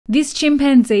This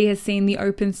chimpanzee has seen the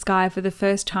open sky for the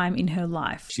first time in her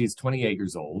life. She's 28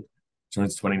 years old,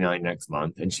 turns 29 next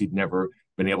month, and she'd never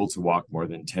been able to walk more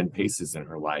than 10 paces in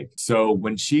her life. So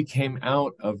when she came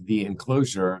out of the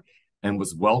enclosure and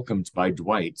was welcomed by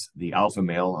Dwight, the alpha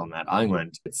male on that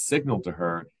island, it signaled to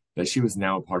her that she was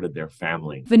now a part of their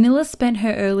family. Vanilla spent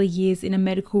her early years in a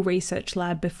medical research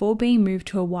lab before being moved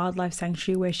to a wildlife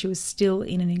sanctuary where she was still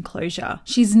in an enclosure.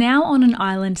 She's now on an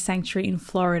island sanctuary in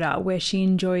Florida where she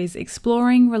enjoys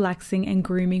exploring, relaxing, and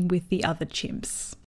grooming with the other chimps.